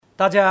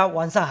大家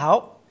晚上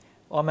好。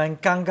我们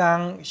刚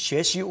刚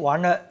学习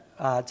完了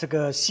这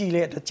个系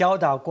列的教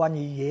导，关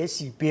于也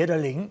许别的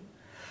灵。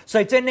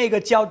所以在那个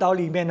教导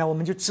里面呢，我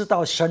们就知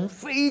道神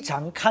非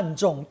常看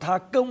重他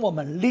跟我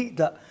们立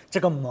的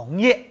这个盟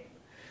约，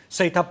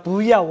所以他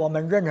不要我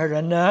们任何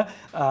人呢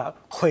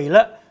毁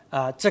了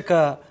这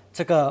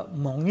个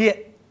盟约。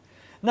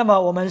那么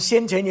我们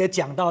先前也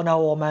讲到呢，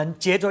我们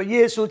借着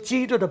耶稣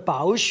基督的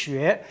宝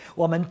血，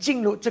我们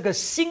进入这个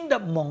新的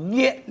盟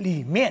约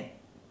里面。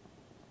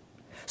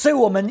所以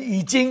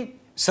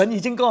神已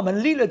经跟我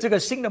们立了这个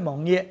新的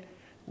盟约，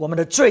我们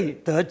的罪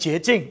得洁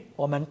净，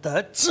我们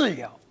得自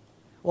由，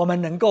我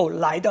们能够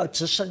来到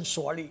至圣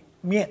所里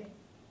面。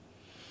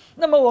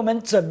那么我们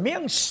怎么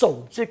样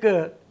守这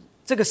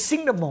个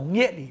新的盟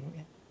约里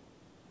面？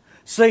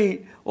所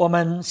以我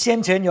们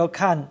先前有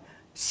看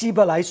希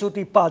伯来书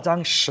第8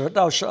章10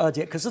到12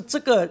节，可是这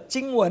个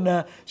经文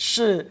呢，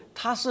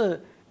它是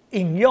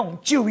引用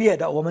旧约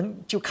的，我们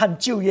就看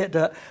旧约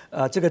的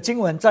这个经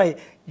文，在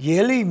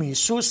耶利米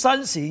书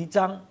31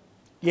章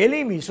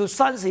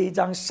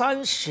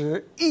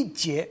31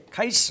节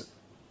开始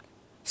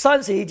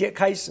，31节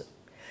开始，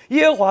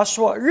耶和华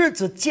说：日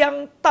子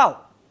将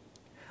到，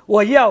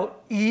我要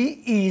以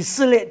以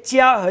色列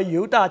家和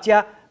犹大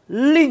家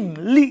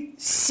另立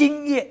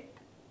新约，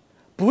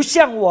不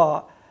像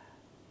我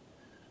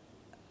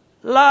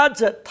拉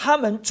着他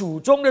们祖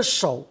宗的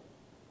手，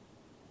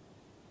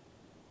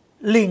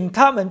领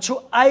他们出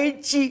埃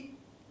及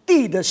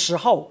地的时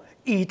候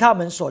以他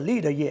们所立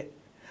的约。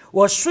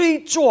我虽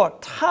做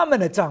他们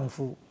的丈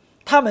夫，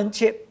他们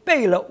却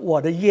背了我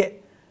的约，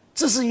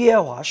这是耶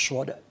和华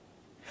说的。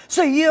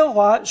所以耶和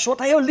华说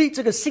他要立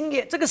这个新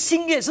约，这个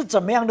新约是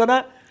怎么样的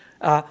呢？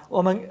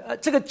我们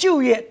这个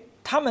旧约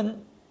他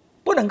们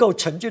不能够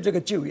成就这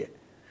个旧约，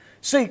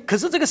所以可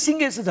是这个新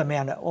约是怎么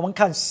样的？我们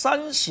看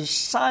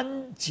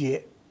33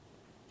节，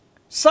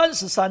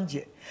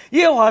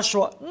耶和华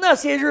说：那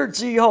些日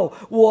子以后，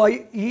我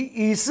以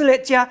以色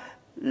列家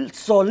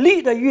所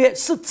立的约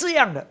是这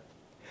样的，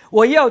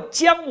我要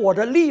将我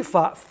的律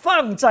法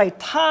放在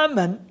他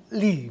们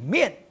里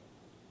面，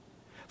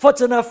或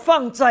者呢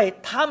放在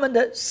他们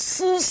的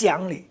思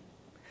想里，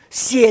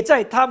写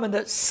在他们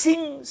的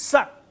心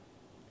上。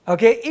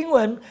OK， 英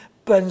文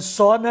本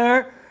说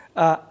呢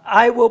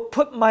I will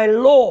put my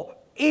law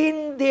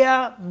in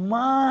their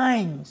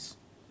minds，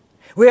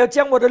 我要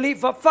将我的律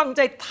法放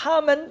在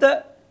他们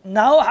的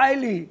脑海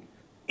里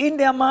in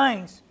their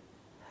minds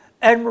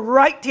and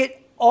write it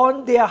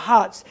on their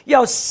hearts，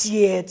 要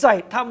写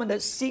在他们的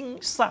心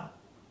上。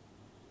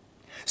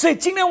所以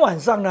今天晚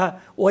上呢，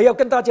我要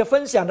跟大家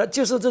分享的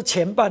就是这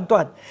前半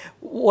段，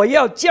我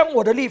要将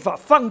我的律法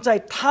放在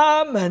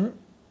他们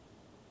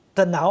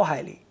的脑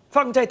海里，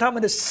放在他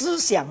们的思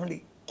想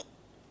里。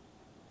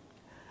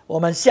我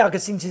们下个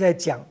星期再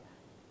讲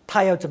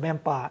他要怎么样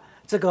把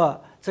这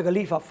个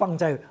律法放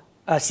在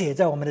写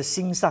在我们的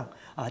心上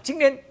今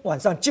天晚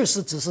上就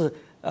是只是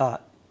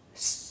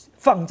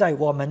放在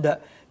我们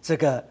的这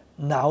个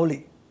脑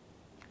里。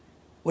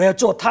我要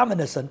做他们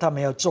的神，他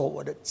们要做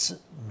我的子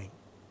民。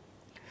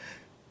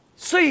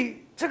所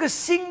以这个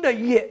新的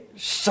约，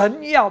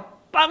神要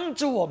帮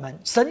助我们，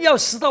神要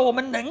使到我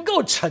们能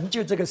够成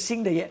就这个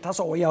新的约。他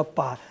说我要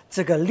把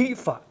这个律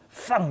法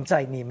放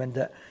在你们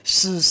的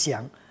思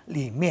想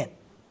里面。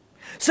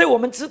所以我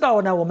们知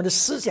道呢，我们的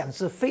思想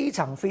是非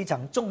常非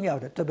常重要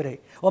的，对不对？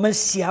我们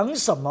想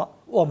什么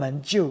我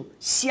们就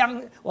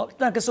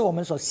那个是我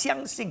们所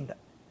相信的，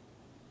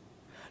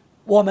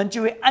我们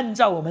就会按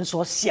照我们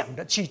所想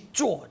的去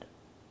做的。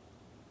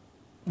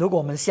如果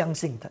我们相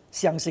信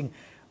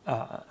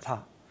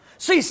他，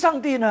所以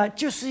上帝呢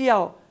就是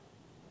要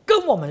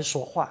跟我们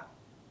说话，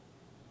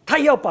他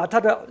要把他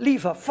的律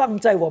法放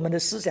在我们的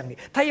思想里，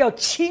他要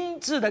亲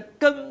自的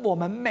跟我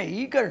们每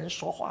一个人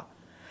说话。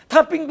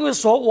他并不是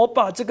说我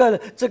把这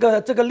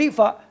个律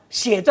法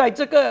写在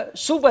这个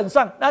书本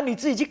上，那你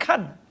自己去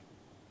看。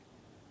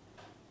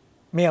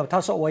没有，他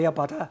说我要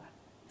把它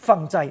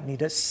放在你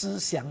的思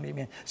想里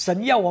面。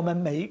神要我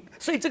们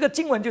所以这个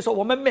经文就说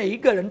我们每一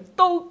个人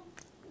都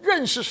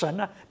认识神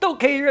啊，都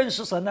可以认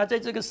识神啊，在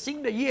这个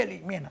新的约里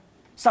面啊，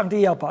上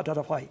帝要把他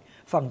的话语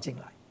放进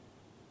来。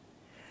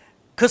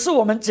可是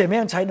我们怎么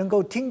样才能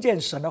够听见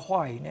神的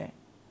话语呢？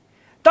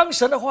当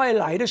神的话语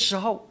来的时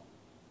候，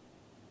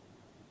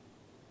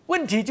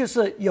问题就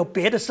是有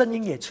别的声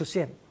音也出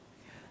现，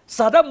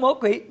撒旦魔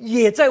鬼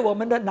也在我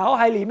们的脑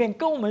海里面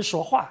跟我们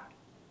说话。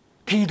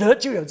彼得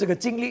就有这个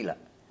经历了，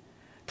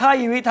他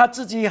以为他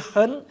自己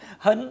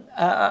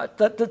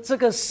的这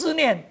个思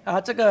念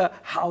这个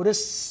好的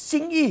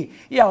心意，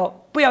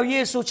不要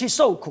耶稣去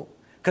受苦，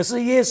可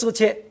是耶稣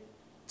却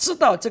知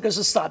道这个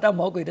是撒旦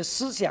魔鬼的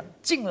思想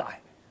进来，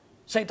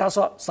所以他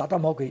说撒旦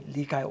魔鬼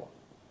离开我，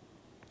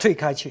退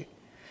开去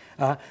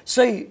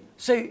所以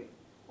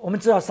我们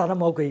知道撒旦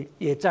魔鬼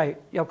也在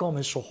要跟我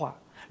们说话。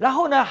然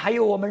后呢，还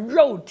有我们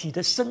肉体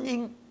的声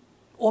音，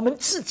我们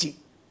自己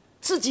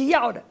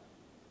要的，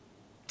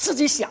自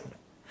己想的。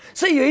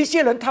所以有一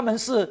些人他们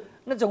是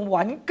那种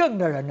顽梗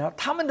的人呢，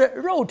他们的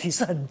肉体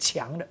是很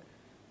强的，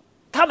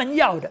他们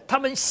要的，他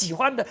们喜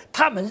欢的，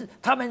他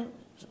们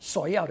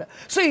所要的。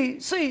所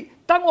以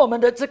当我们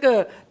的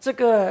这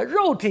个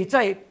肉体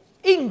在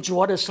硬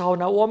着的时候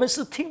呢，我们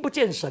是听不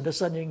见神的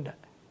声音的。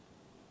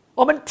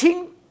我们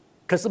听，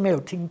可是没有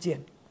听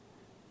见。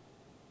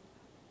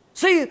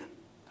所以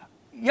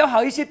有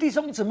好一些弟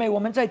兄姊妹，我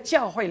们在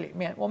教会里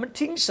面，我们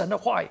听神的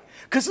话语，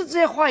可是这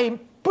些话语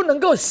不能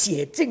够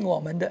写进我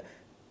们的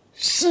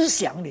思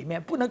想里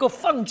面，不能够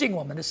放进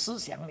我们的思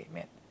想里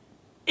面，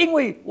因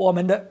为我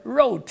们的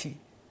肉体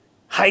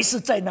还是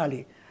在那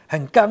里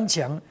很刚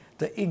强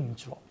的硬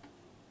着。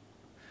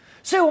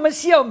所以我们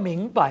需要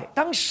明白，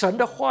当神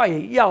的话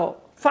语要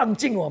放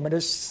进我们的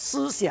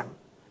思想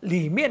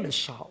里面的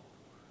时候，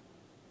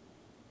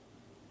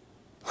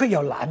会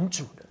有拦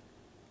阻的。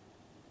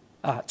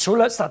除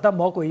了撒旦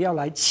魔鬼要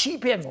来欺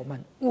骗我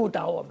们、误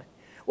导我们，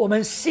我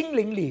们心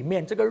灵里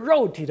面这个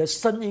肉体的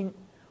声音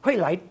会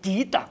来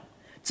抵挡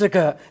这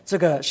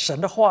个神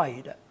的话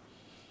语的。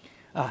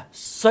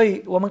所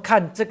以我们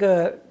看这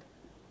个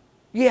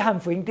约翰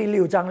福音第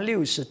6章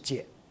60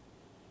节，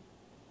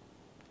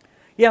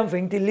约翰福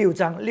音第6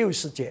章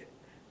60节，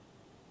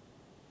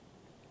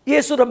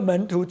耶稣的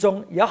门徒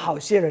中有好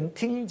些人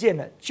听见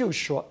了，就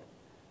说：“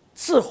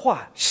这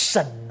话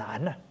甚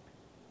难啊！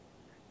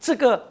这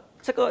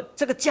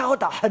个教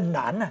导很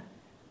难啊，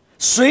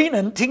谁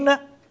能听呢？”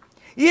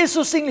耶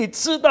稣心里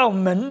知道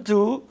门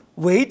徒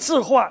为这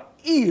话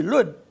议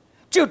论，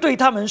就对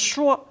他们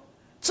说：“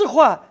这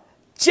话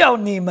叫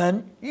你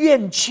们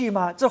厌弃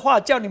吗？这话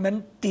叫你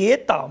们跌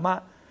倒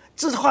吗？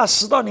这话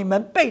使到你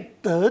们被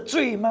得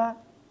罪吗？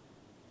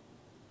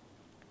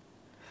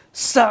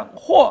倘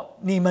或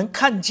你们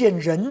看见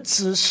人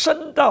子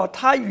升到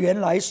他原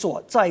来所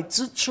在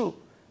之处，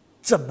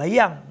怎么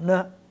样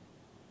呢？”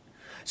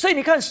所以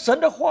你看，神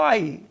的话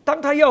语当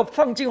他要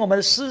放进我们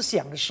的思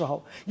想的时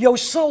候，有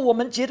时候我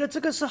们觉得这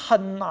个是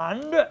很难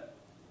的，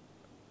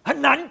很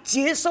难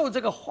接受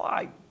这个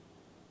话语。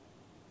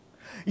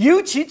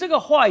尤其这个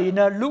话语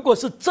呢，如果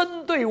是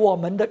针对我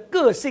们的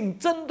个性，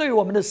针对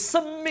我们的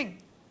生命，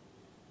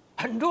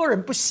很多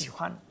人不喜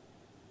欢，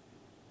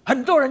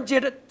很多人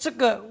觉得这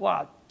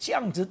个这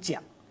样子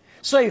讲，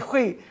所以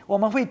我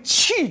们会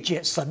拒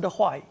绝神的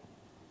话语，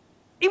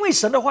因为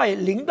神的话语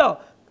临到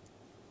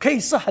可以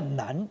是很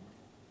难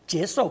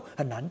接受、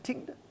很难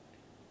听的，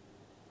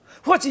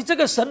或者这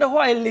个神的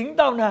话语临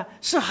到呢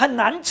是很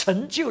难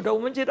成就的，我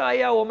们觉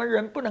得我们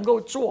人不能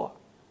够做，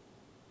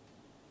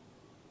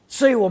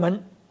所以我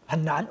们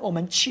很难，我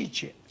们拒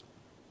绝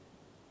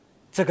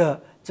这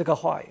个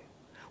话语，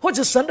或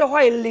者神的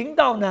话语临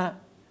到呢，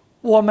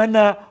我们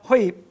呢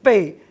会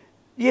被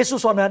耶稣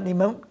说呢，你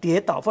们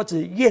跌倒或者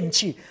厌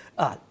弃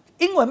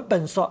英文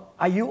本说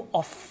Are you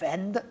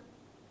offended？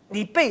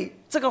 你被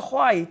这个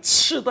话语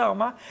刺到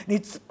吗？你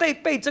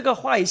被这个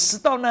话语使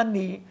到呢？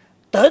你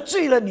得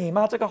罪了你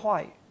吗？这个话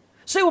语，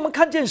所以我们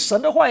看见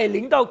神的话语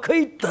临到可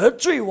以得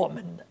罪我们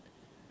的，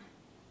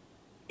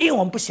因为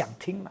我们不想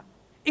听嘛，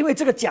因为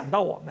这个讲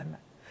到我们了，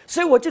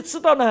所以我就知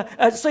道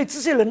呢，所以这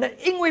些人呢，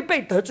因为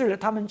被得罪了，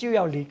他们就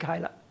要离开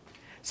了。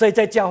所以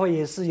在教会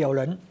也是有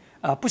人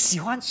不喜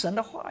欢神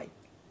的话语，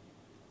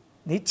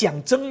你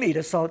讲真理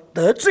的时候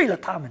得罪了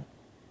他们。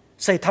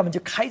所以他们就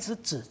开始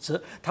指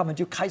责，他们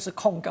就开始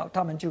控告，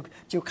他们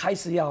就开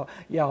始要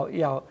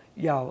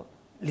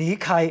离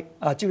开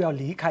就要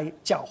离开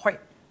教会，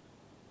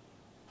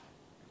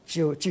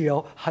就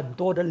有很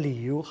多的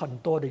理由，很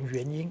多的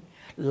原因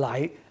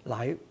来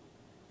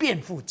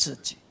辩护自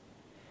己，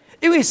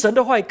因为神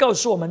的话语告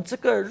诉我们，这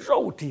个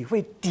肉体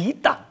会抵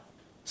挡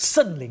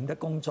圣灵的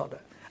工作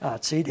的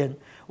迟一点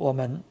我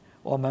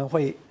们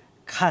会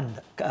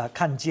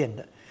看见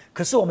的。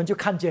可是我们就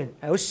看见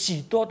还有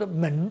许多的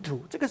门徒，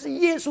这个是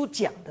耶稣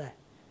讲的，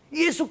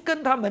耶稣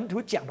跟他门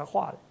徒讲的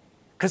话，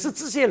可是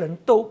这些人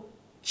都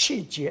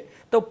拒绝，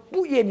都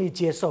不愿意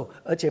接受，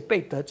而且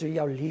被得罪，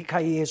要离开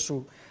耶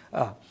稣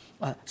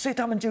所以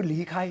他们就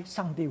离开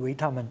上帝为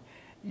他们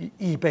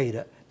预备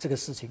的这个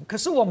事情。可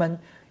是我们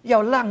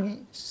要让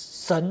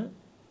神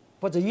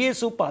或者耶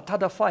稣把他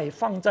的话语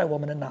放在我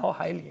们的脑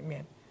海里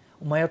面，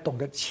我们要懂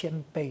得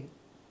谦卑，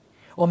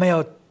我们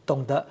要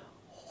懂得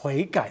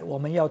悔改，我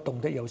们要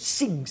懂得有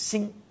信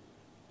心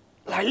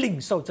来领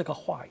受这个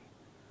话语，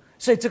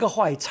所以这个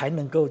话语才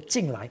能够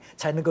进来，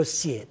才能够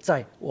写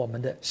在我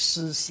们的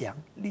思想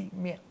里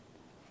面。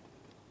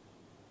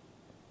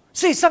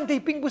所以上帝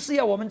并不是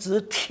要我们只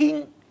是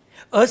听，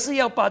而是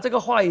要把这个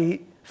话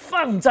语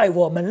放在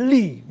我们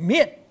里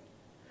面，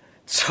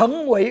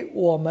成为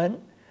我们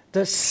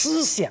的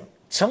思想，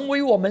成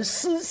为我们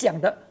思想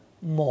的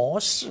模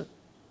式。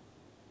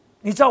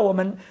你知道我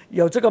们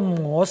有这个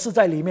模式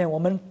在里面，我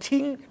们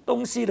听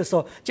东西的时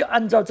候就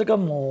按照这个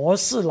模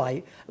式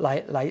来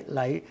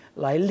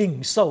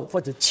领受或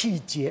者拒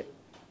绝。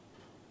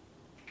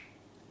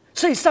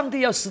所以上帝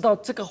要使到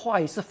这个话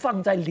语是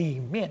放在里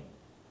面，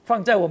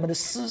放在我们的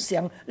思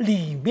想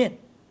里面，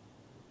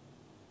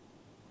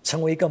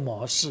成为一个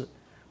模式，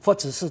或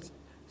者是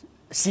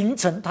形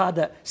成它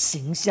的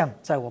形象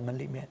在我们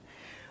里面。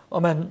我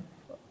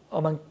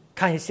们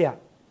看一下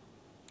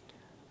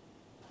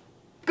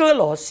歌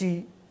罗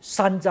西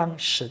3章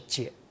10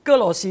节，哥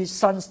罗西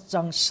3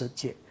章10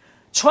节，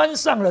穿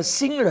上了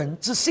新人，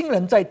之新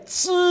人在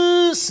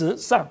知识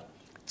上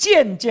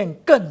渐渐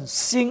更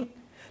新，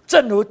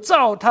正如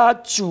照他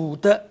主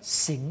的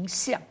形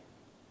象。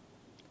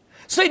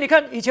所以你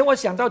看，以前我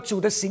想到主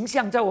的形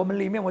象在我们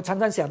里面，我常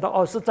常想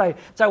到是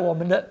在我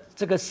们的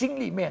这个心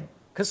里面，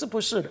可是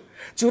不是的，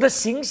主的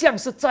形象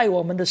是在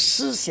我们的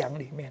思想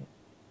里面，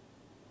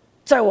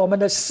在我们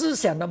的思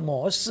想的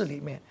模式里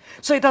面。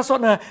所以他说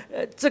呢，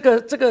这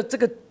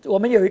个我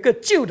们有一个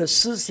旧的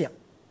思想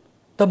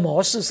的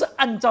模式，是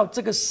按照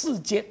这个世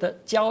界的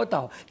教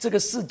导，这个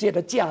世界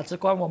的价值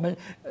观，我们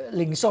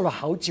领受了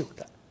好久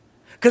的。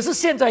可是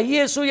现在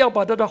耶稣要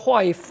把他的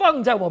话语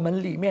放在我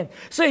们里面，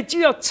所以就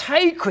要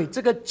拆毁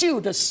这个旧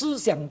的思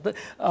想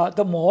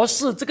的模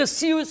式，这个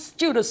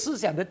旧的思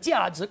想的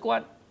价值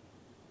观，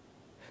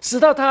使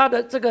到他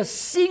的这个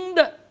新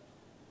的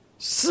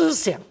思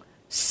想、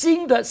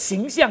新的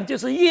形象，就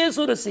是耶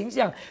稣的形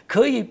象，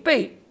可以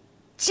被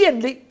建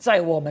立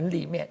在我们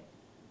里面。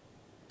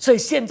所以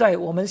现在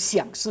我们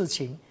想事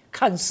情、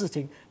看事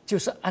情，就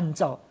是按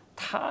照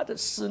他的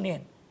思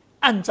念，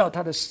按照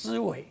他的思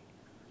维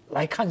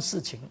来看事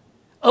情，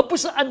而不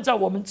是按照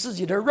我们自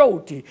己的肉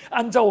体，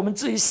按照我们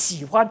自己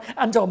喜欢，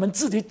按照我们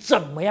自己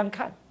怎么样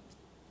看。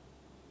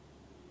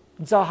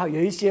你知道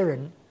有一些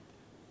人，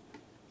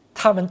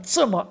他们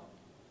这么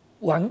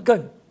顽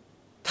梗，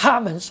他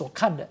们所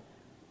看的，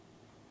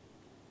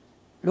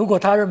如果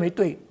他认为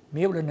对，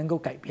没有人能够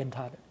改变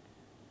他的，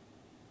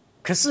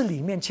可是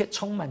里面却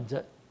充满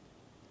着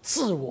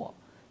自我，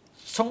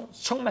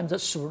充满着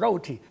属肉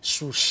体、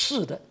属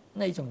世的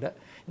那一种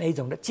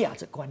的价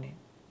值观念。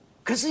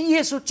可是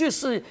耶稣就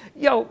是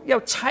要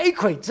拆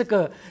毁这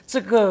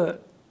个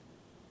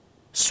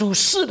属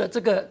世的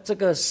这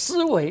个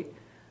思维，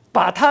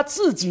把他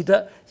自己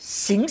的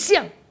形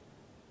象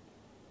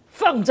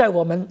放在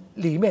我们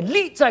里面，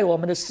立在我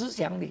们的思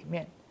想里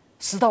面，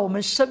使到我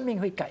们生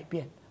命会改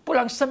变，不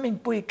然生命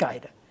不会改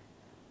的，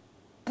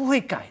不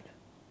会改的。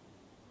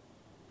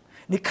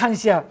你看一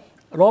下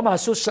罗马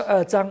书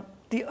12章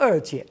第2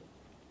节，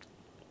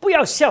不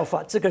要效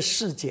法这个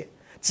世界，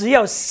只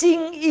要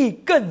心意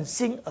更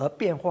新而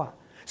变化。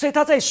所以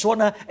他在说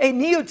呢，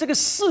你有这个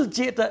世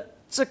界的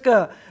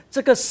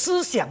这个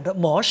思想的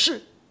模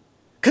式，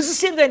可是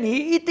现在你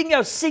一定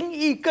要心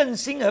意更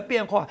新而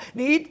变化，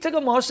你这个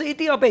模式一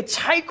定要被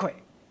拆毁，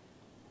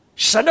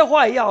神的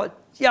话要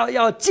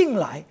进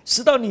来，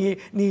使到你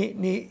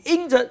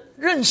因着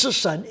认识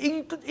神，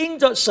因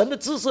着神的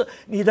知识，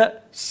你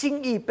的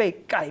心意被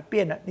改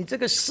变了，你这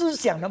个思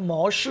想的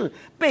模式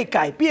被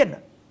改变了。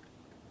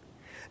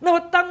那么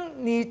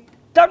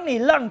当你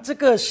让这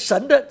个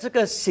神的这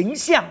个形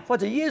象或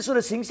者耶稣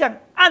的形象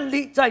安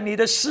立在你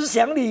的思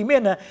想里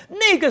面呢，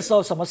那个时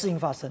候什么事情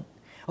发生？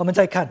我们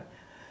再看，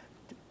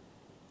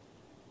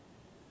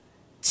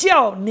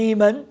叫你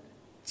们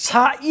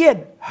察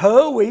验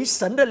何为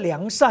神的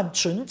良善、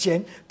纯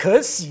全、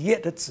可喜悦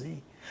的旨意。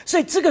所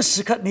以这个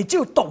时刻你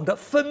就懂得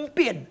分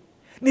辨，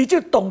你就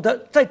懂得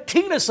在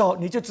听的时候，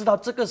你就知道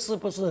这个是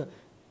不是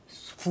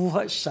符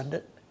合神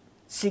的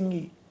心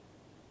意，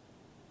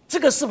这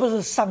个是不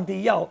是上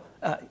帝要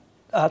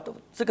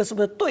这个是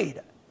不是对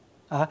的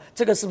啊？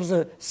这个是不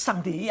是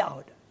上帝要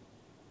的？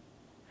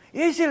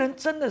有一些人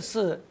真的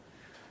是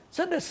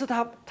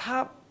他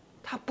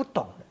不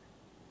懂的，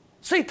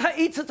所以他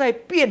一直在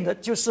变的，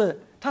就是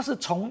他是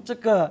从这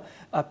个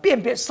辨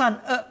别善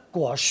恶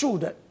果树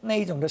的那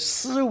一种的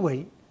思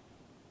维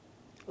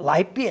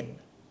来变的。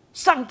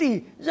上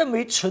帝认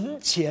为纯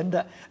全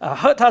的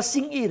合他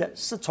心意的，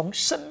是从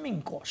生命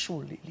果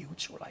树里流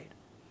出来的。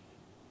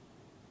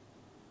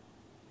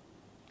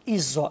意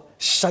思说，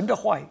神的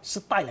话语是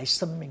带来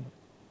生命的。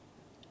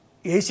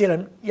有一些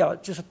人要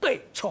就是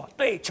对错，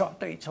对错，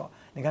对错。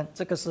你看，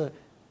这个是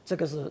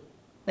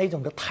那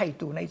种的态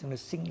度，那种的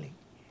心灵，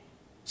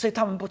所以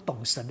他们不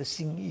懂神的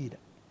心意的，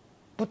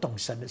不懂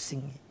神的心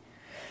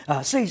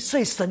意所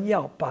以神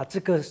要把这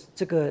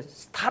个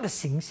他的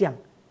形象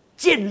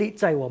建立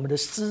在我们的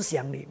思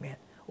想里面，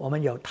我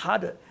们有他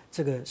的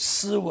这个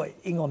思维，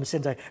因为我们现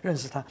在认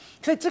识他，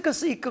所以这个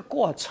是一个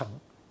过程，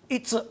一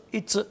直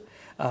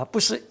不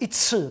是一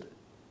次的。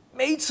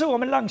每一次我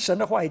们让神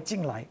的话语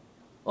进来，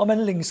我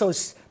们领受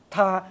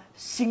他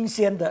新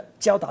鲜的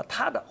教导，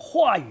他的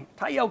话语，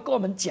他要跟我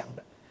们讲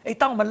的。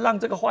当我们让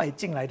这个话语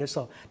进来的时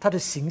候，他的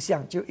形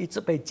象就一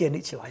直被建立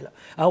起来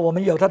了。我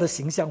们有他的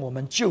形象，我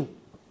们就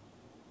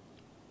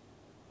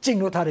进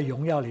入他的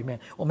荣耀里面，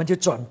我们就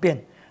转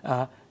变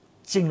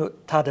进入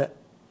他的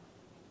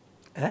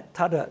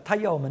他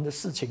要我们的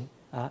事情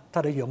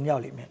他的荣耀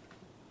里面。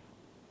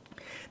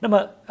那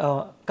么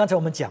刚才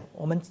我们讲，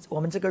我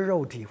们这个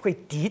肉体会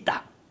抵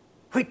挡，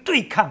会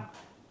对抗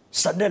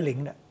神的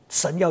灵的，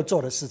神要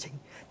做的事情。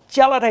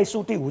加拉太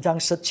书第5章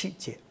17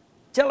节，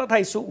加拉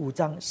太书5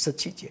章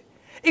17节，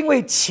因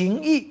为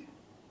情意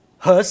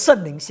和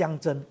圣灵相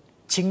争，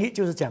情意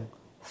就是讲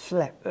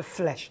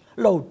flesh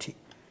肉体，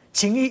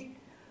情意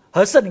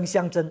和圣灵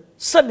相争，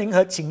圣灵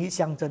和情意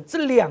相争，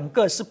这两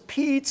个是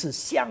彼此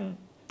相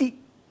敌，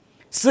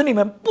使你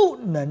们不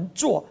能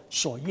做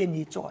所愿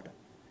意做的。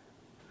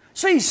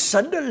所以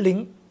神的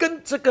灵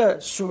跟这个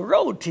属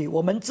肉体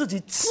我们自己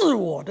自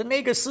我的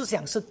那个思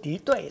想是敌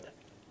对的。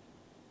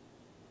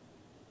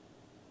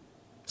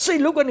所以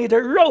如果你的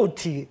肉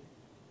体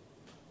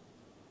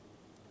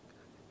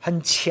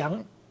很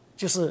强，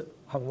就是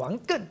很顽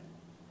梗，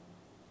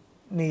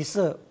你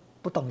是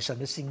不懂神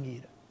的心意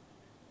的，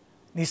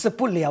你是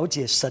不了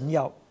解神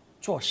要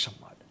做什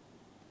么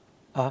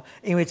的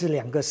因为这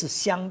两个是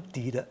相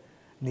敌的，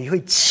你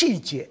会气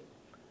绝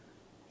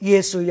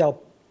耶稣要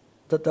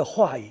的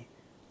话语，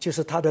就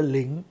是他的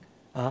灵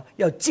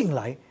要进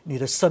来你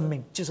的生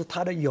命，就是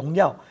他的荣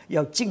耀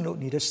要进入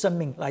你的生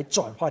命来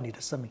转化你的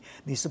生命，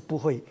你是不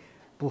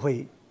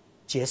会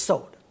接受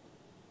的。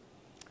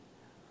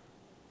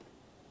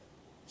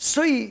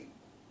所以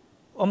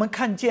我们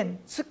看见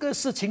这个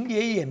事情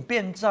也演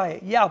变在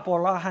亚伯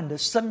拉罕的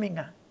生命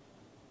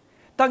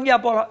当亚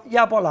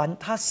伯兰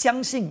他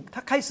相信，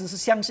他开始是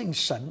相信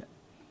神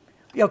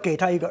要给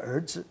他一个儿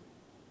子，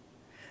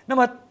那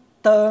么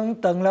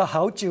等了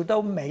好久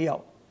都没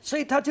有，所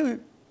以他就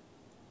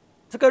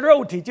这个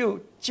肉体就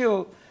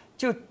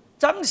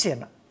彰显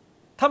了，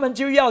他们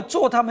就要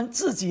做他们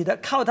自己的，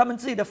靠他们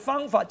自己的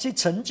方法去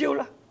成就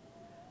了。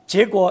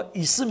结果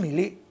以斯米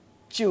利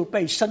就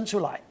被生出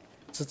来，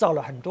制造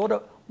了很多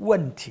的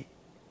问题。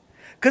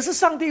可是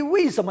上帝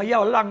为什么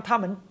要让他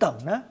们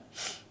等呢？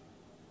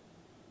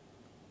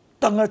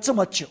等了这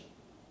么久，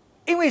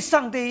因为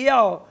上帝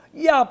要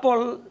亚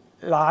伯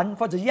兰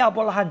或者亚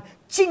伯拉罕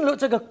进入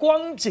这个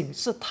光景，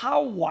是他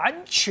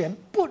完全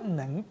不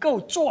能够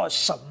做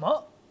什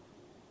么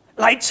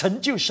来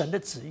成就神的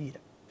旨意的。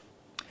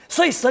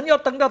所以神要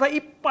等到他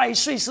100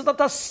岁，直到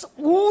他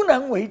无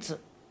能为止，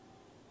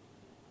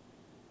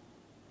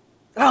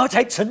然后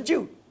才成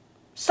就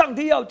上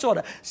帝要做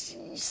的。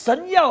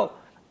神要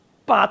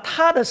把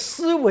他的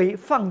思维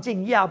放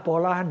进亚伯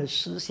拉罕的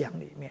思想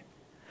里面，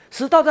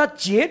直到他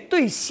绝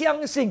对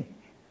相信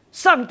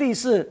上帝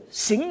是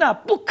行那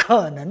不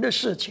可能的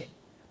事情，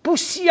不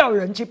需要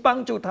人去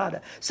帮助他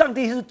的，上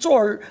帝是做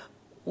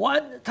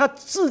完他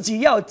自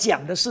己要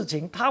讲的事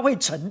情，他会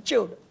成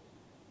就的，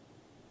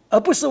而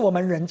不是我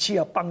们人去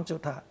要帮助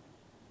他。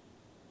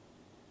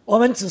我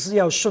们只是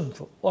要顺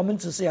服，我们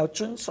只是要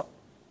遵守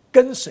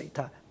跟随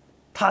他，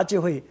他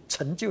就会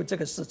成就这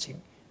个事情，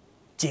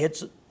节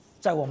制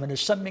在我们的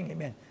生命里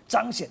面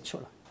彰显出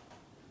来。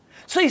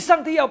所以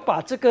上帝要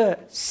把这个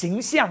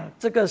形象，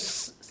这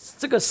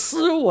个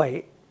思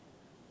维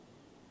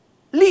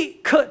立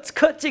刻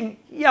刻进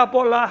亚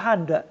伯拉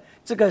罕的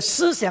这个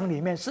思想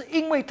里面，是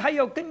因为他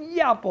要跟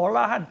亚伯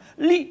拉罕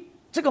立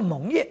这个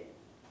盟约，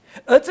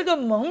而这个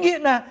盟约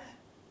呢，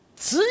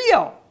只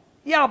有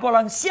亚伯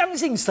兰相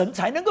信神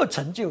才能够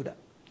成就的。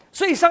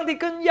所以上帝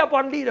跟亚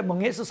伯兰立的盟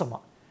约是什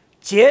么？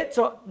接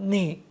着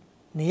你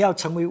要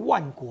成为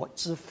万国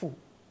之父。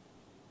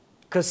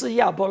可是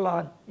亚伯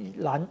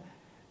兰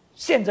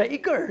现在一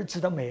个儿子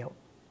都没有，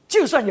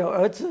就算有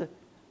儿子，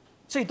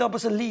最多不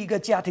是立一个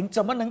家庭，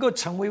怎么能够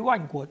成为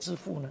万国之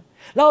父呢？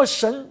然后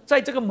神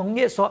在这个盟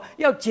约说，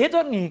要接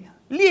着你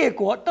列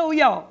国都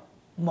要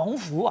蒙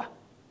福啊，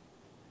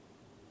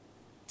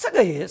这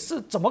个也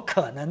是怎么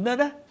可能的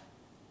呢？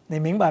你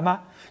明白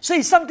吗？所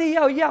以上帝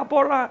要亚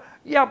伯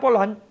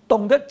兰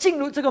懂得进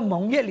入这个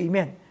盟约里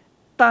面，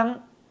当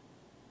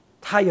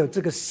他有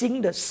这个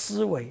新的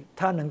思维，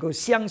他能够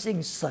相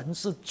信神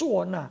是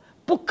做那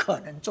不可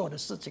能做的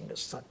事情的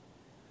神，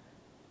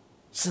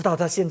直到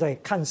他现在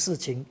看事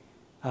情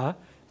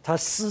他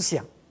思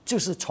想就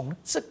是从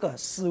这个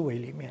思维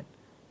里面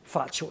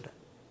发出的，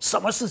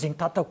什么事情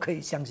他都可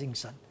以相信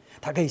神，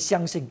他可以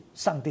相信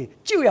上帝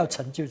就要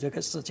成就这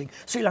个事情，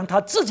虽然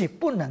他自己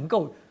不能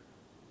够，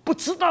不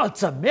知道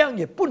怎么样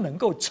也不能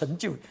够成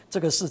就这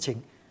个事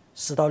情，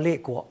使到列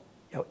国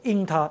要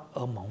因他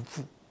而蒙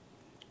福，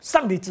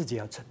上帝自己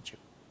要成就。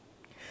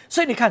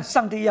所以你看，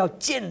上帝要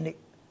建立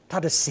他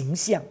的形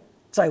象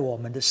在我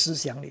们的思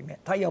想里面，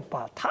他要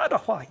把他的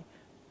话语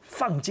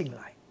放进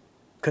来，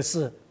可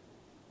是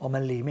我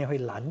们里面会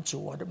拦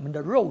阻，我们的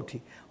肉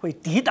体会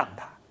抵挡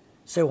他，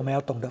所以我们要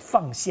懂得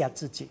放下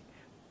自己，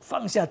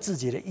放下自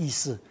己的意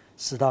识，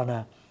使到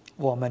呢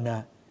我们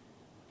呢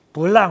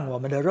不让我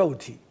们的肉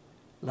体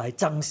来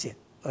彰显，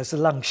而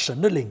是让神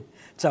的灵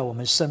在我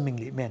们生命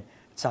里面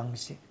彰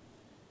显。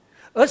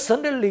而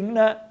神的灵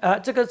呢，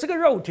这个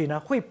肉体呢，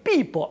会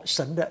逼迫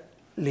神的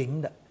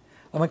灵的。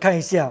我们看一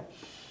下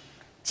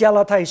加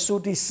拉太书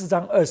第4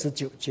章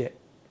29节，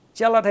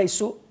加拉太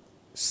书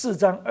4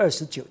章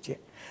29节，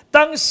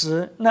当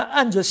时那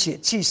按着血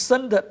气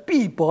生的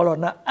逼迫了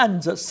那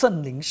按着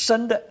圣灵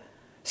生的，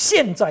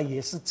现在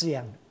也是这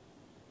样的。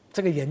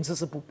这个原则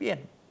是不变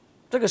的，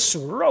这个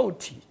属肉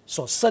体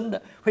所生的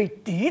会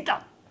抵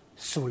挡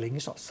属灵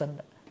所生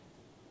的。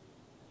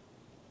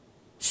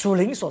属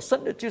灵所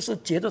生的就是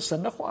借着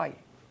神的话语，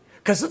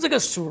可是这个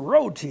属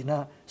肉体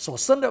呢所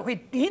生的会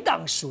抵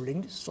挡属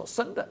灵所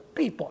生的，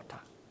逼迫他。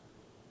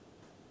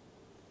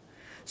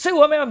所以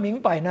我们要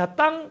明白呢，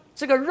当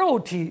这个肉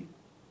体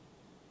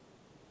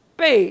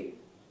被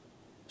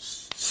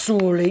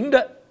属灵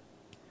的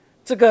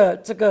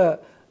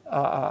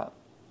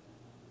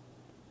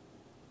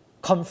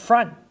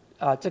confront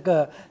这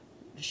个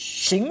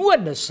询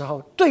问的时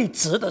候，对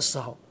质的时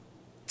候，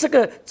这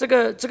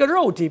个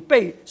肉体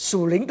被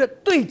属灵的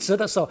对质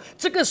的时候，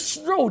这个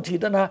肉体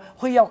的呢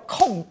会要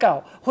控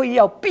告，会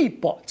要逼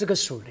迫这个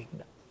属灵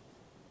的。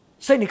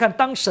所以你看，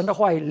当神的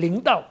话语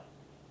临到，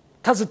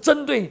它是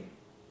针对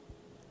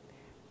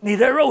你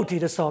的肉体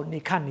的时候，你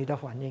看你的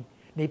反应，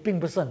你并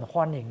不是很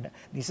欢迎的，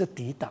你是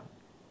抵挡。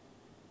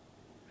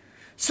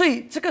所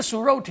以这个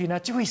属肉体呢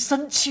就会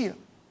生气了。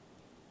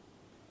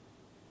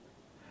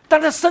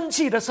当他生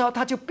气的时候，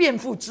他就辩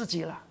护自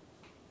己了，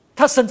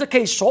他甚至可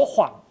以说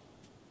谎，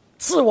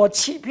自我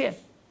欺骗，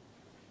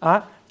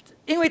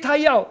因为他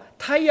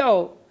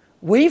要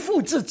维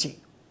护自己，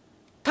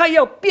他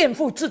要辩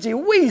护自己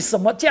为什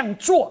么这样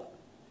做，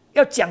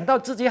要讲到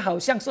自己好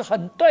像是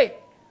很对，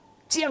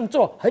这样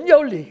做很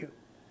有理由。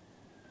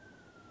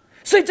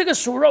所以这个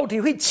属肉体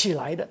会起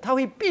来的，他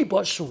会逼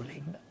迫属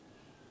灵的。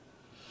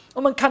我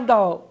们看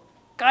到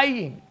该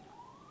隐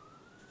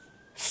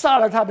杀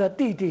了他的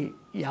弟弟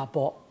亚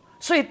伯，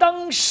所以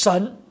当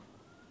神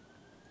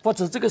或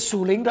者这个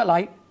属灵的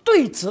来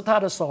对质他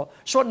的时候，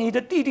说你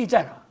的弟弟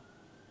在哪？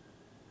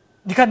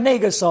你看那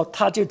个时候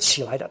他就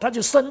起来了，他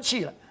就生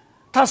气了。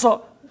他说：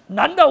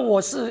难道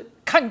我是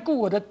看顾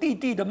我的弟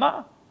弟的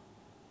吗？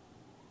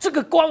这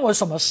个关我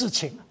什么事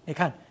情？你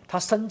看他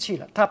生气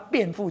了，他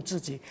辩护自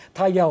己，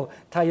他要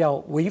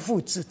维护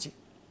自己。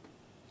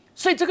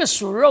所以这个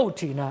属肉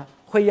体呢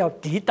会要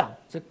抵挡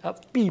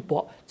逼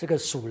迫这个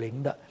属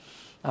灵的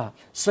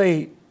所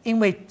以因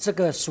为这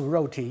个属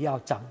肉体要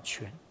掌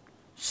权，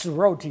属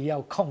肉体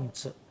要控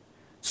制，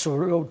属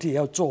肉体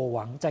要做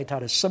王在他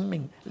的生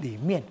命里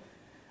面，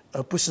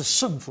而不是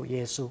顺服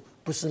耶稣，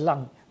不是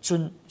让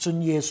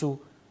尊耶稣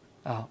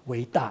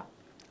为大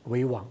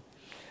为王。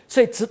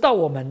所以直到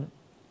我们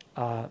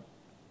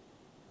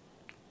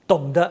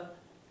懂得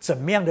怎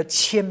么样的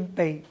谦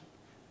卑，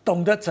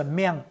懂得怎么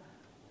样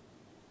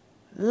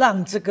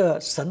让这个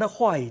神的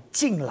话语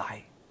进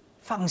来，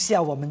放下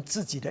我们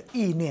自己的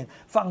意念，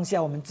放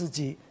下我们自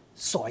己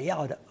所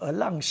要的，而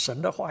让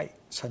神的话语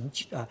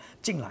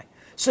进来，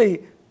所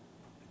以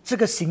这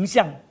个形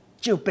象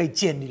就被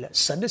建立了，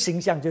神的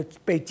形象就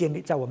被建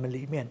立在我们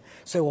里面，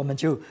所以我们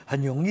就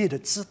很容易的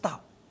知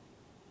道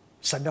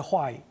神的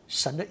话语，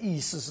神的意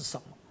思是什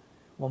么，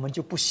我们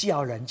就不需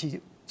要人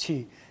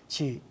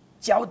去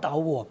教导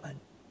我们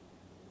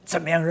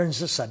怎么样认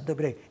识神，对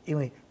不对？因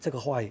为这个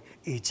话语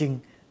已经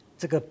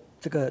这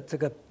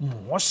个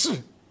模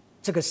式，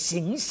这个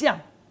形象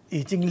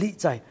已经立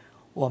在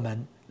我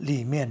们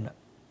里面了。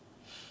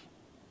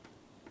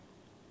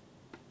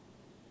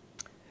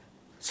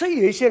所以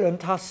有一些人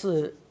他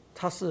是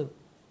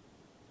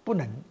不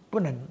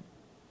能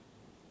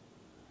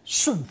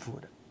顺服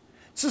的，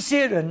这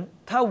些人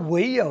他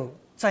唯有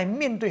在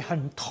面对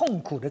很痛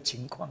苦的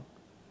情况，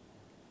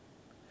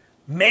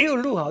没有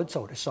路好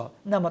走的时候，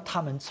那么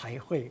他们才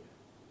会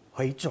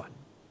回转。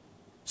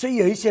所以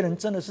有一些人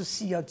真的是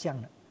需要这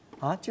样的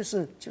就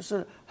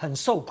是很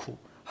受苦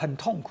很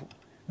痛苦，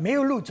没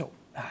有路走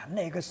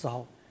那个时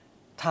候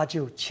他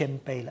就谦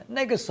卑了，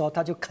那个时候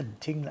他就肯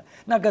听了，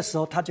那个时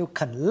候他就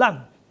肯让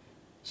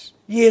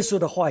耶稣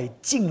的话语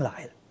进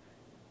来了，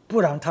不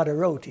然他的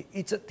肉体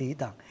一直抵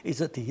挡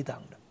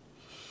的。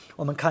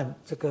我们看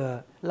这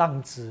个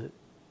浪子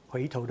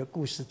回头的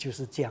故事就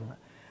是这样了。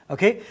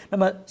OK， 那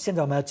么现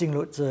在我们要进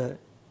入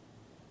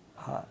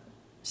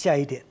下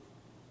一点。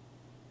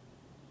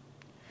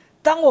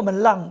当我们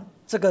让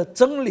这个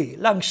真理，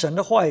让神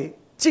的话语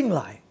进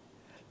来，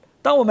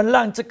当我们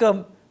让这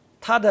个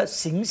他的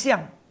形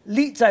象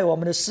立在我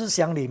们的思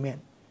想里面，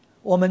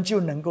我们就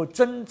能够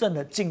真正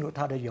的进入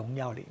他的荣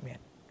耀里面，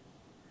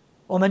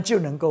我们就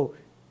能够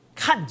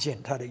看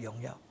见他的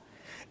荣耀。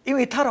因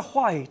为他的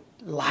话语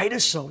来的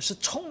时候是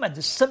充满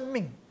着生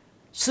命，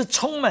是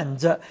充满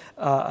着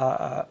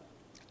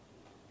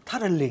他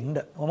的灵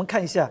的。我们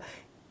看一下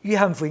约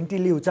翰福音第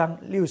6章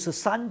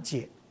63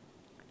节，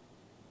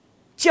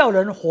叫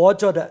人活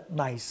着的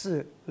乃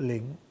是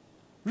灵，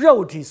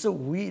肉体是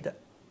无益的。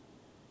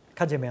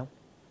看见没有？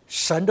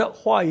神的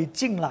话语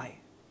进来，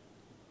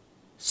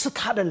是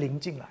他的灵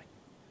进来，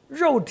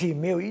肉体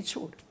没有益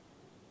处的，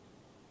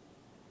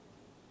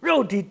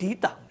肉体抵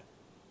挡的。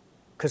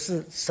可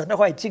是神的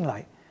话语进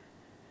来，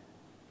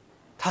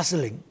他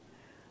是灵，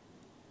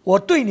我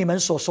对你们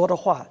所说的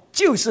话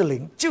就是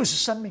灵，就是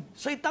生命。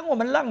所以当我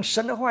们让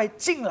神的话语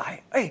进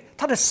来，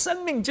他的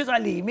生命就在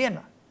里面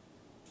了，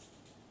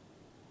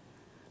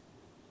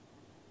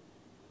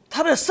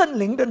他的圣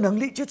灵的能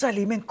力就在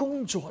里面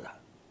工作了，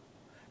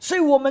所以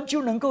我们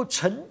就能够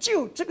成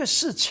就这个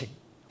事情，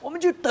我们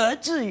就得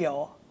自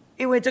由，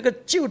因为这个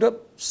旧的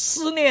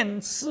思念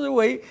思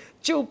维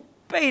就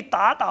被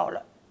打倒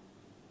了，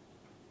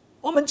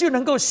我们就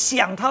能够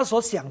想他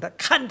所想的，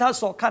看他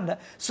所看的，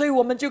所以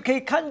我们就可以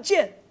看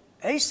见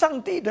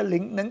上帝的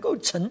灵能够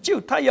成就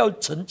他要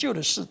成就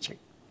的事情。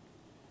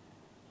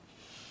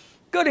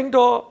哥林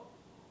多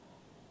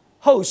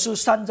后书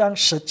3章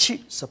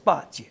17、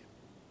18节，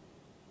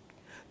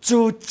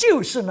主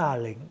就是那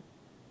灵，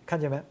看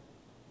见没有？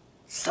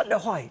神的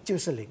话语就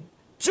是灵，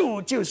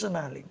主就是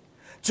那灵，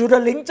主的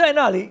灵在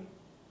那里，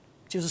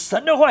就是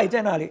神的话语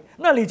在那里，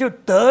那里就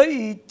得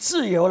以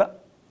自由了。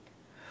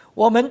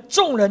我们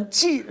众人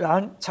既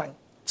然敞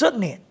着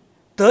脸，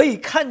得以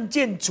看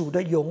见主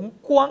的荣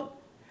光，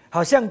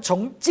好像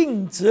从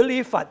镜子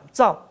里反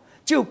照，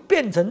就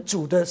变成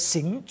主的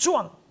形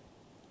状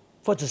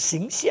或者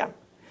形象，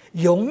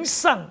荣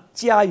上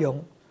加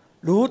荣，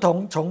如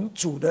同从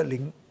主的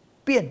灵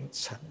变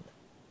成了。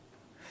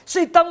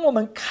所以当我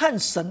们看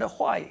神的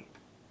话语，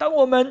当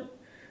我们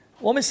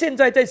现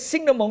在在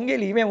新的盟约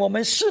里面，我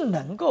们是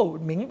能够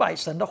明白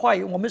神的话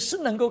语，我们是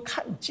能够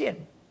看见。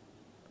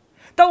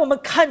当我们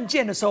看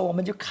见的时候，我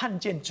们就看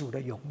见主的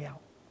荣耀。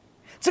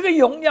这个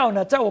荣耀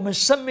呢，在我们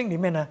生命里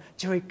面呢，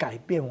就会改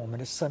变我们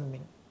的生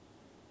命，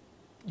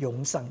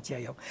荣上加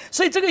荣。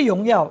所以这个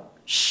荣耀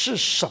是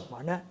什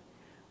么呢？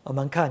我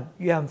们看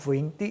约翰福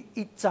音第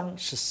1章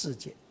14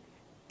节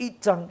，1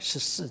章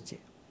14节，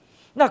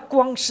那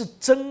光是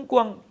真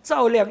光，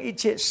照亮一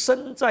切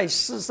生在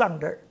世上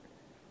的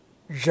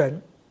人。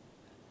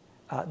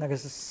那个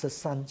是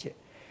13节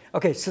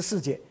 ，OK， 14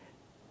节，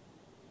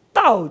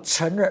道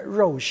成了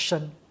肉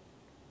身，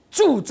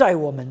住在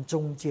我们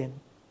中间，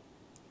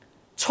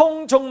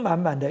充充满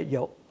满的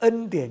有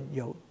恩典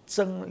有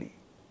真理，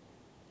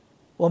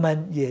我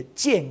们也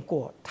见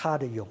过他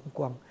的荣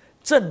光，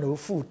正如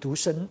父独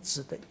生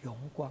子的荣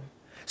光。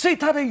所以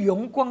他的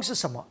荣光是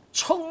什么？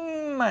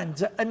充满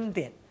着恩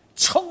典，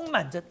充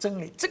满着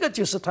真理，这个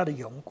就是他的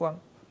荣光。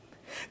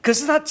可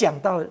是他讲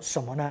到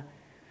什么呢？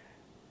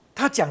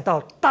他讲到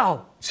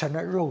道成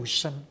了肉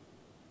身，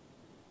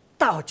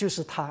道就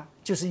是他，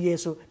就是耶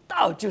稣，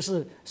道就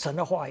是神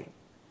的话语，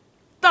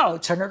道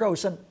成了肉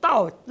身，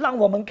道让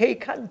我们可以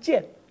看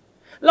见，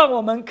让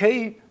我们可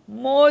以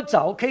摸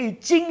着，可以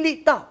经历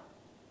到。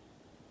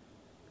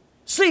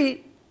所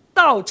以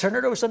道成了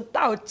肉身，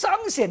道彰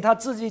显他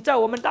自己在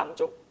我们当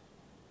中。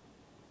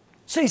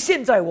所以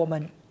现在我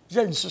们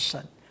认识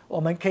神，我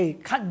们可以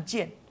看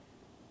见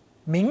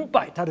明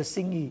白他的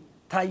心意，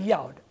他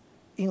要的，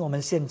因为我们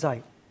现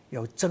在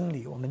有真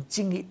理，我们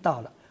经历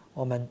到了，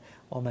我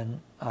们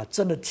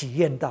真的体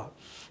验到。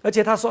而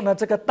且他说呢，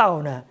这个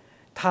道呢，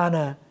他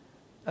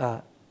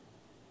呢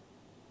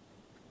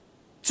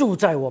住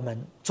在我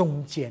们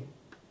中间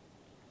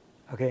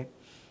 ，OK，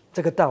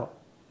 这个道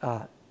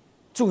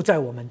住在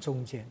我们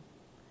中间。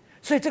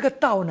所以这个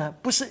道呢，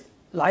不是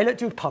来了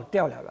就跑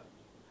掉了，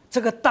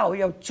这个道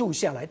要住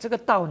下来。这个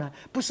道呢，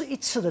不是一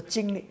次的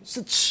经历，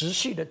是持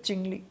续的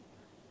经历，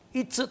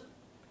一直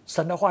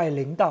神的话语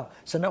临到，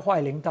神的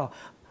话语临到，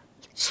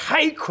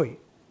拆毁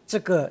这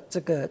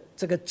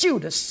个旧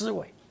的思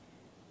维。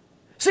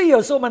所以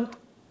有时候我们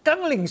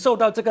刚领受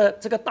到这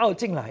个道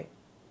进来，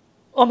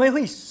我们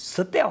会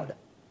死掉的。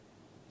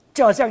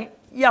就好像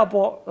亚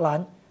伯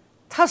兰，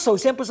他首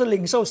先不是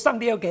领受上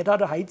帝要给他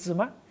的孩子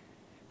吗？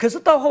可是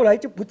到后来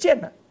就不见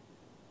了。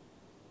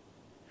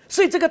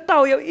所以这个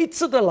道要一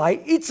次的来，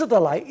一次的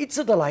来，一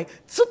次的来，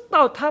直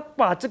到他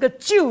把这个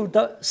旧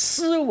的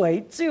思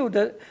维、旧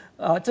的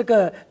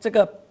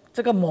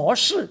这个模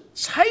式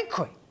拆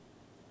毁。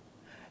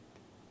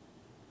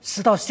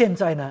直到现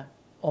在呢，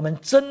我们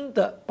真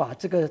的把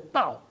这个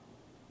道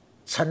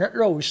成了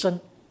肉身，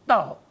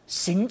道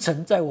形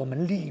成在我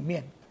们里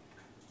面，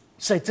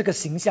所以这个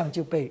形象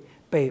就被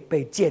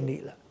建立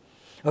了。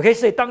OK，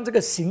 所以当这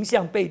个形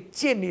象被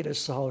建立的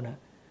时候呢，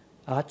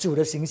主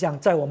的形象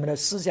在我们的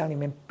思想里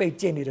面被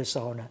建立的时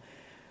候呢，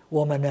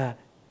我们呢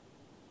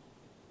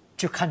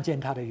就看见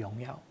他的荣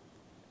耀，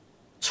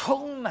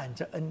充满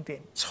着恩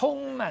典，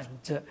充满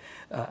着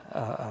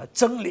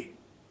真理。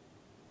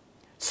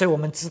所以我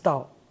们知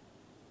道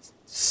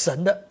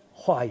神的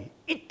话语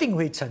一定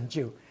会成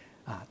就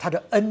他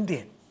的恩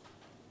典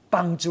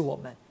帮助我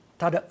们，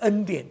他的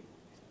恩典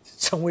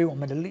成为我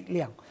们的力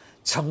量，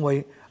成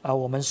为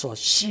我们所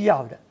需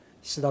要的，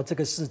使到这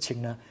个事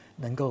情呢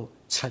能够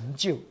成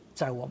就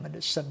在我们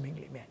的生命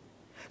里面。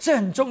所以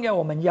很重要，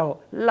我们要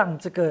让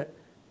这个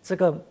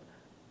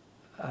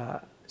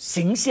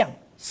形象，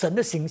神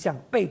的形象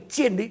被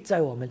建立在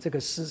我们这个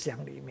思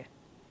想里面。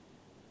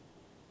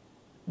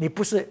你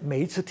不是每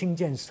一次听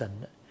见神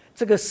的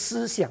这个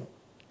思想，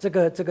这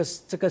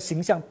个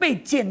形象被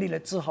建立了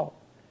之后，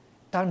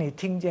当你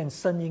听见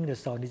声音的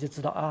时候，你就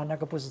知道那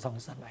个不是从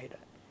神来的，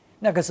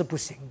那个是不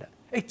行的。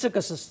这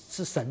个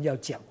是神要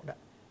讲的，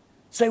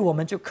所以我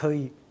们就可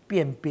以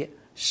辨别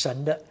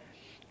神的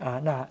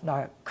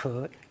那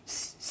可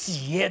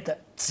喜悦的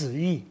旨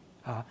意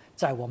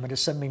在我们的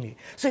生命里。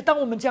所以当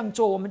我们这样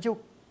做，我们就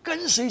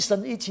跟随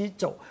神一起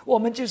走，我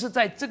们就是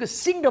在这个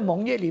新的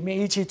盟约里面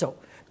一起走。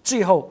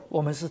最后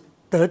我们是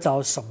得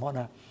着什么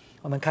呢？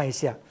我们看一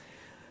下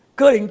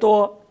哥林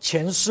多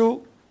前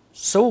书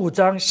15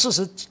章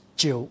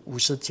49、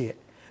50节。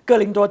哥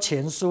林多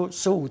前书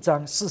15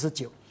章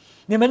49，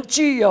你们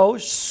具有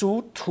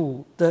属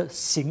土的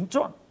形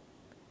状，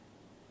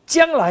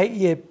将来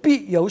也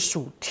必有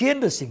属天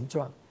的形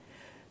状。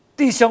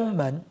弟兄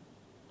们，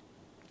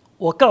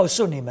我告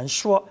诉你们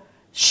说，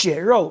血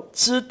肉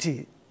肢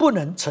体不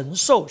能承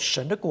受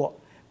神的国，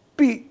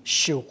必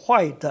朽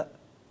坏的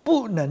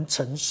不能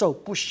承受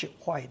不朽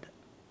坏的。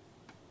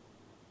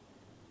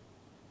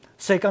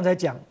所以刚才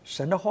讲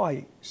神的话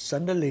语、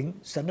神的灵、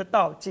神的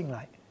道进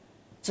来，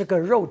这个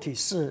肉体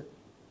是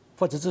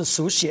或者是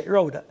属血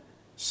肉的，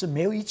是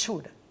没有益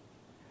处的。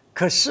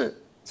可是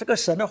这个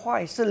神的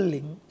话语是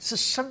灵，是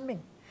生命，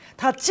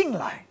它进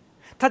来，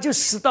它就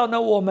使到呢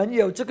我们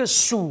有这个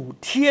属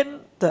天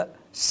的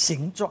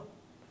形状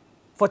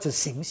或者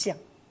形象，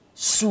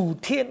属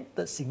天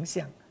的形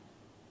象，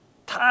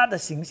他的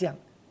形象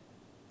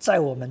在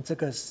我们这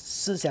个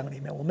思想里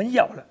面我们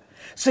有了。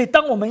所以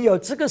当我们有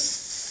这个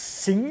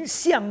形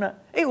象呢，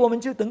我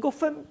们就能够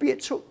分别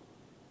出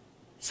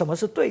什么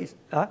是对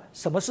啊，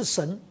什么是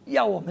神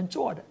要我们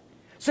做的。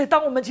所以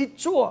当我们去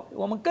做，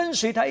我们跟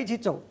随他一起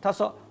走，他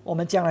说我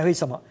们将来会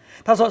什么？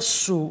他说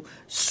属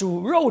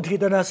肉体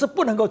的呢是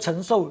不能够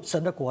承受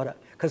神的国的。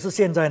可是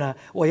现在呢，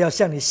我要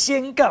向你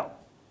宣告，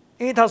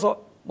因为他说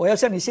我要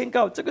向你宣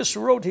告，这个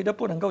属肉体的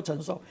不能够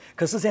承受。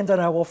可是现在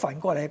呢，我反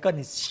过来跟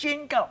你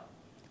宣告，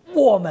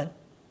我们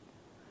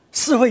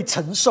是会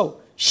承受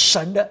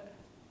神的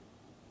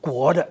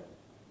国的。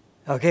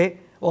OK，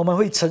 我们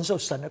会承受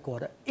神的国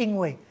的，因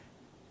为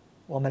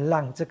我们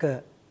让这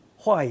个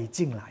话语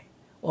进来，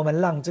我们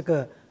让这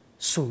个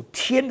属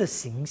天的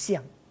形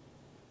象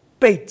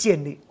被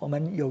建立，我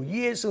们有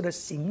耶稣的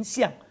形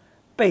象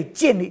被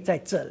建立在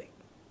这里。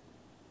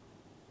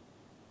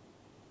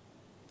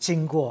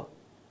经过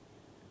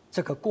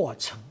这个过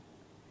程，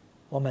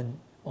我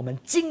们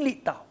经历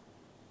到，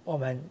我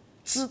们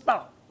知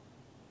道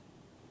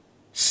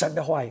神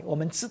的话语，我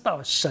们知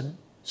道神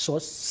所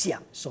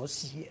想所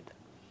喜悦的。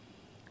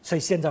所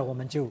以现在我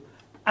们就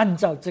按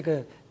照这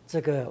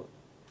个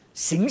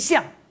形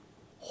象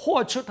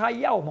活出他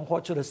要我们活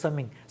出的生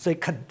命，所以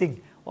肯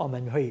定我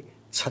们会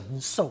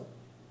承受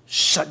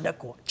神的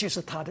国，就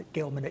是他的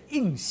给我们的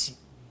应许。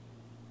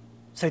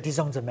所以弟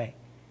兄姊妹，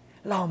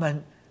让我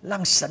们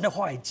让神的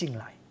话语进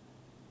来，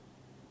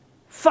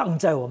放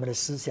在我们的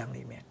思想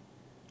里面，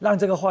让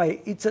这个话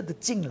语一直的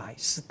进来，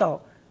使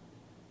到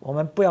我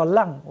们不要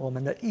让我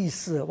们的意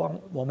识往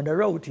我们的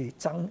肉体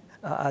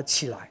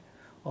起来，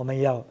我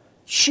们要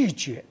拒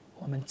绝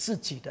我们自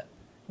己的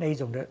那一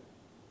种的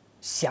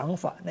想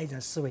法，那种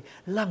思维，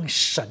让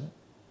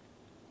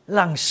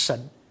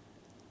神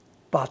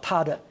把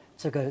他的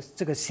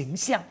这个形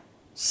象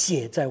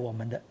写在我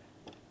们的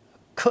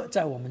刻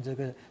在我们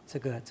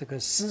这个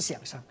思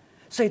想上。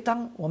所以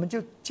当我们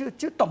就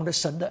懂得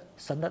神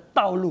的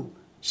道路、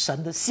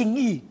神的心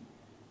意、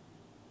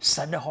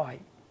神的话语，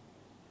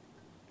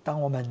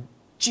当我们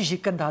继续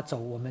跟他走，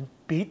我们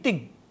必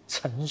定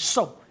承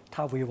受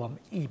他为我们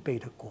预备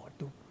的国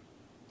度。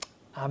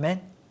阿们，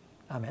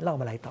阿们。让我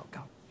们来祷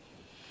告。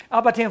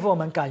阿爸天父，我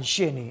们感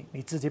谢你，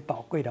你自己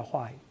宝贵的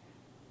话语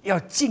要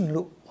进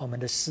入我们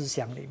的思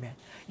想里面，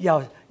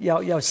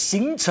要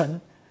形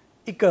成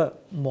一个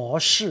模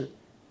式，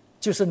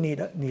就是你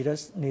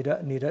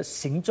的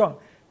形状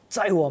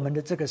在我们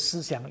的这个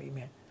思想里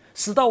面，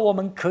使到我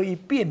们可以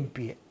辨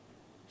别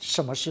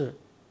什么是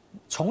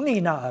从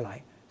你那而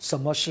来，什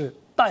么是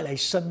带来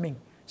生命，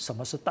什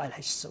么是带来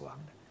死亡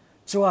的。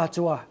主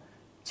啊，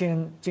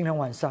今天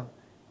晚上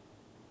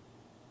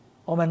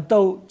我们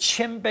都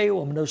谦卑，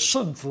我们都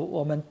顺服，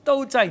我们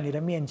都在你的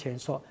面前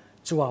说，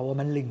主啊，我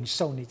们领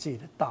受你自己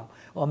的道，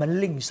我们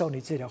领受你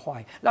自己的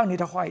话语，让你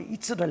的话语一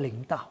直的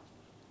领导，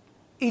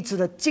一直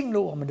的进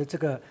入我们的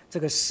这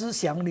个思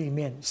想里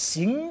面，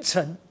形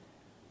成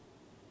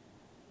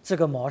这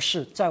个模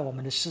式在我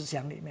们的思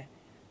想里面。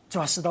主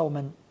啊，使到我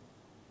们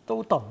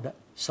都懂得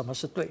什么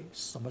是对，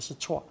什么是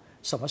错，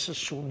什么是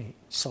属你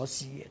所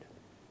喜悦的。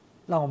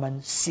让我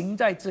们行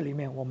在这里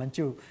面，我们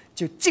就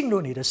进入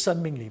你的生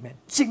命里面，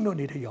进入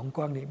你的荣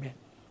光里面，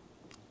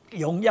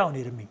荣耀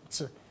你的名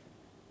字。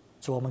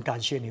主，我们感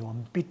谢你，我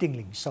们必定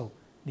领受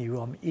你为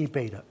我们预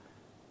备的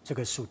这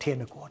个属天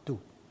的国度。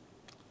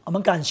我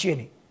们感谢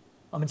你，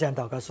我们这样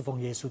祷告是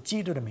奉耶稣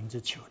基督的名字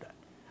求的，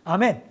阿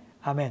们，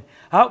阿们。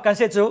好，感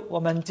谢主，我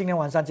们今天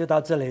晚上就到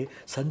这里，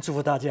神祝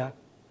福大家，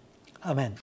阿们。